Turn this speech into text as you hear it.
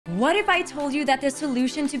What if I told you that the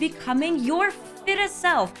solution to becoming your fittest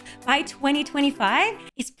self by 2025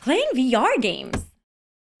 is playing VR games?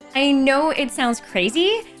 I know it sounds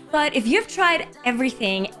crazy, but if you've tried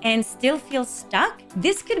everything and still feel stuck,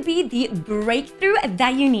 this could be the breakthrough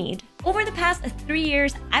that you need. Over the past 3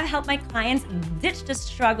 years, I've helped my clients ditch the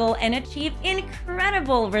struggle and achieve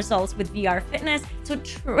incredible results with VR fitness, so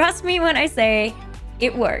trust me when I say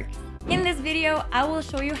it works. In this video, I will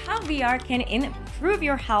show you how VR can improve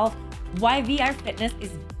your health, why VR fitness is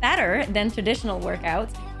better than traditional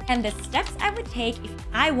workouts, and the steps I would take if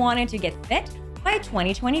I wanted to get fit by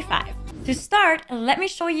 2025. To start, let me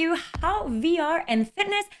show you how VR and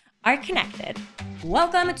fitness are connected.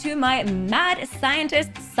 Welcome to my Mad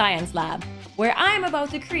Scientist Science Lab, where I'm about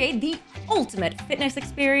to create the ultimate fitness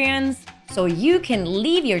experience so you can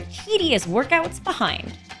leave your tedious workouts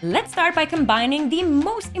behind. Let's start by combining the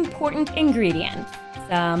most important ingredients: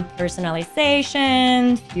 some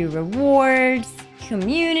personalization, few rewards,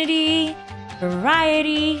 community,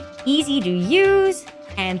 variety, easy to use,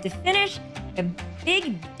 and to finish, a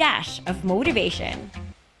big dash of motivation.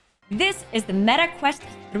 This is the Meta Quest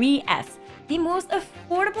 3S, the most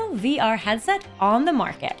affordable VR headset on the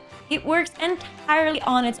market. It works entirely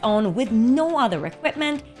on its own with no other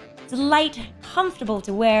equipment. It's light, comfortable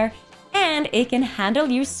to wear, and it can handle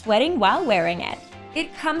you sweating while wearing it.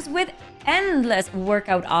 It comes with endless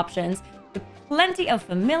workout options with plenty of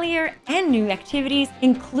familiar and new activities,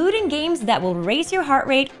 including games that will raise your heart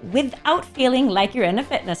rate without feeling like you're in a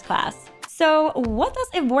fitness class. So what does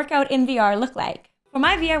a workout in VR look like? For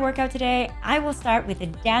my VR workout today, I will start with a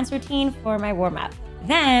dance routine for my warm-up.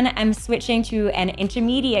 Then I'm switching to an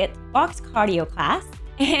intermediate box cardio class,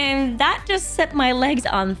 and that just set my legs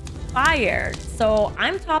on fire. So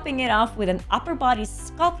I'm topping it off with an upper body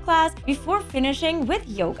sculpt class before finishing with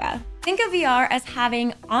yoga. Think of VR as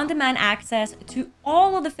having on-demand access to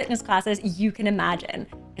all of the fitness classes you can imagine.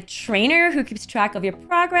 A trainer who keeps track of your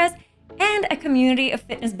progress, and a community of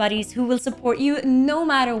fitness buddies who will support you no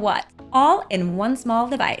matter what, all in one small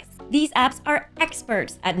device. These apps are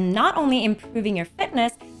experts at not only improving your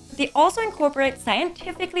fitness, but they also incorporate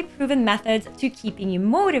scientifically proven methods to keeping you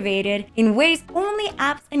motivated in ways only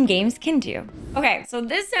apps and games can do. Okay, so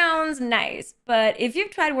this sounds nice, but if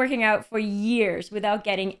you've tried working out for years without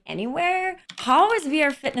getting anywhere, how is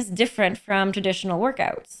VR fitness different from traditional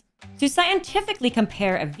workouts? To scientifically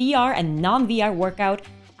compare a VR and non-VR workout,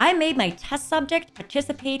 I made my test subject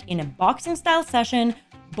participate in a boxing-style session,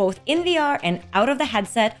 both in VR and out of the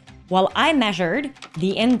headset, while I measured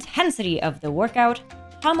the intensity of the workout,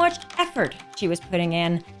 how much effort she was putting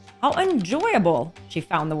in, how enjoyable she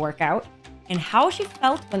found the workout, and how she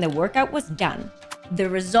felt when the workout was done. The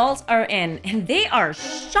results are in, and they are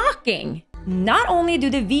shocking! Not only do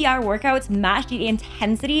the VR workouts match the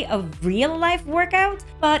intensity of real-life workouts,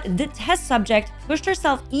 but the test subject pushed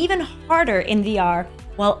herself even harder in VR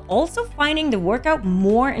while also finding the workout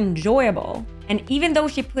more enjoyable. And even though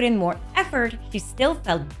she put in more effort, she still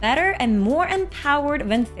felt better and more empowered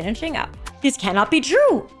when finishing up. This cannot be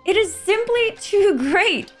true! It is simply too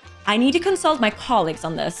great! I need to consult my colleagues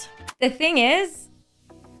on this. The thing is,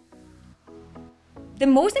 the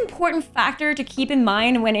most important factor to keep in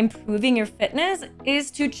mind when improving your fitness is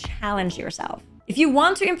to challenge yourself. If you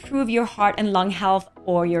want to improve your heart and lung health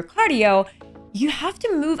or your cardio, you have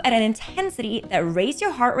to move at an intensity that raises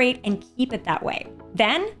your heart rate and keep it that way.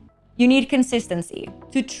 Then, you need consistency.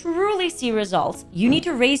 To truly see results, you need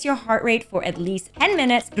to raise your heart rate for at least 10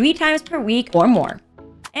 minutes, 3 times per week or more.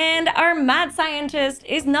 And our mad scientist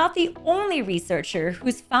is not the only researcher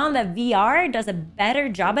who's found that VR does a better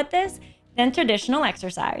job at this than traditional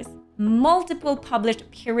exercise. Multiple published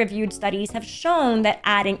peer-reviewed studies have shown that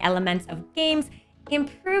adding elements of games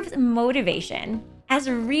improves motivation. As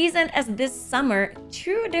recent as this summer,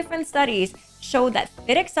 2 different studies showed that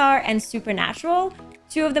FitXR and Supernatural,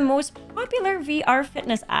 2 of the most popular VR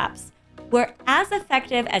fitness apps, were as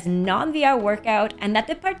effective as non-VR workout, and that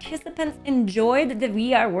the participants enjoyed the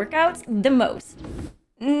VR workouts the most.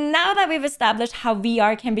 Now that we've established how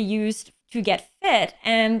VR can be used to get fit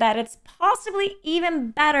and that it's possibly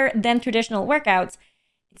even better than traditional workouts,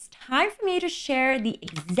 it's time for me to share the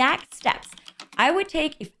exact steps I would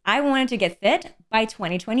take if I wanted to get fit by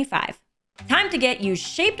 2025. Time to get you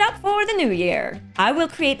shaped up for the new year. I will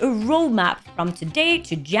create a roadmap from today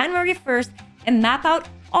to January 1st and map out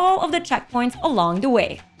all of the checkpoints along the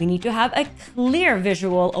way. We need to have a clear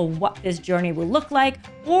visual of what this journey will look like,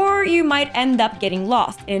 or you might end up getting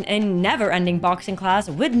lost in a never-ending boxing class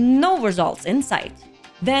with no results in sight.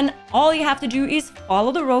 Then all you have to do is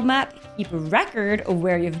follow the roadmap, keep a record of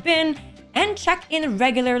where you've been, and check in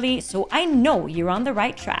regularly so I know you're on the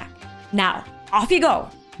right track. Now, off you go!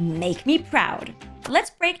 make me proud. Let's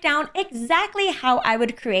break down exactly how I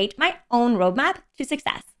would create my own roadmap to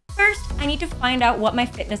success. First, I need to find out what my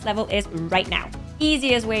fitness level is right now.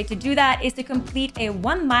 Easiest way to do that is to complete a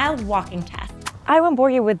 1-mile walking test. I won't bore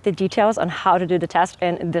you with the details on how to do the test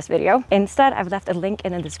in this video. Instead, I've left a link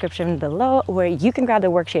in the description below where you can grab the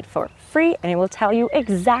worksheet for free and it will tell you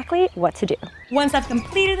exactly what to do. Once I've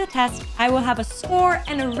completed the test, I will have a score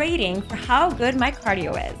and a rating for how good my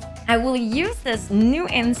cardio is. I will use this new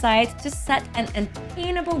insight to set an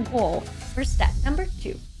attainable goal for step number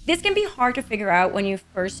 2. This can be hard to figure out when you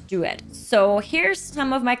first do it. So here's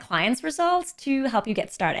some of my clients' results to help you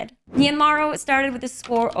get started. Nianmaro started with a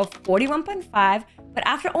score of 41.5, but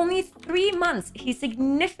after only 3 months, he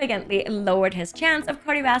significantly lowered his chance of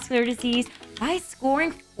cardiovascular disease by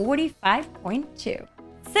scoring 45.2.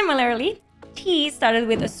 Similarly, T started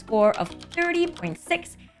with a score of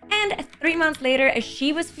 30.6, and 3 months later,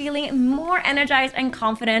 she was feeling more energized and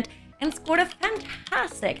confident and scored a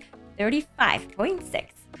fantastic 35.6.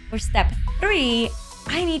 For step 3,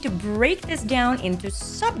 I need to break this down into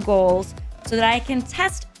sub-goals so that I can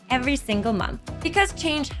test every single month. Because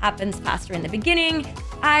change happens faster in the beginning,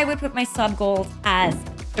 I would put my sub-goals as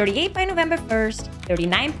 38 by November 1st,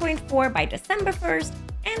 39.4 by December 1st,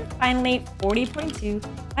 and finally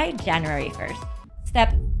 40.2 by January 1st.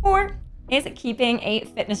 Step 4 is keeping a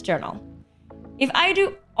fitness journal. If I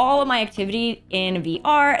do all of my activity in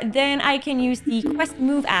VR, then I can use the Quest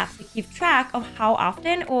Move app to keep track of how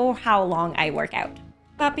often or how long I work out.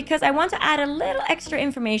 But because I want to add a little extra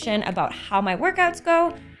information about how my workouts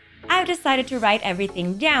go, I've decided to write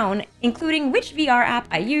everything down, including which VR app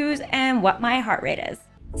I use and what my heart rate is.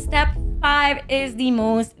 Step 5 is the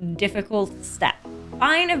most difficult step.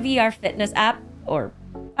 Find a VR fitness app, or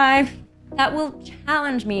 5, that will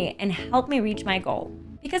challenge me and help me reach my goal.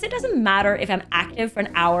 Because it doesn't matter if I'm active for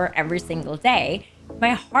an hour every single day. If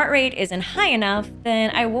my heart rate isn't high enough,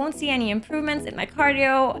 then I won't see any improvements in my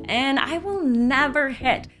cardio and I will never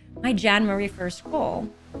hit my January 1st goal.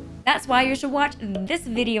 That's why you should watch this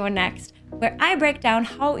video next, where I break down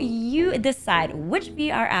how you decide which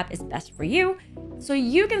VR app is best for you, so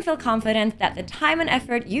you can feel confident that the time and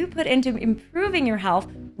effort you put into improving your health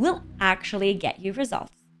will actually get you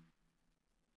results.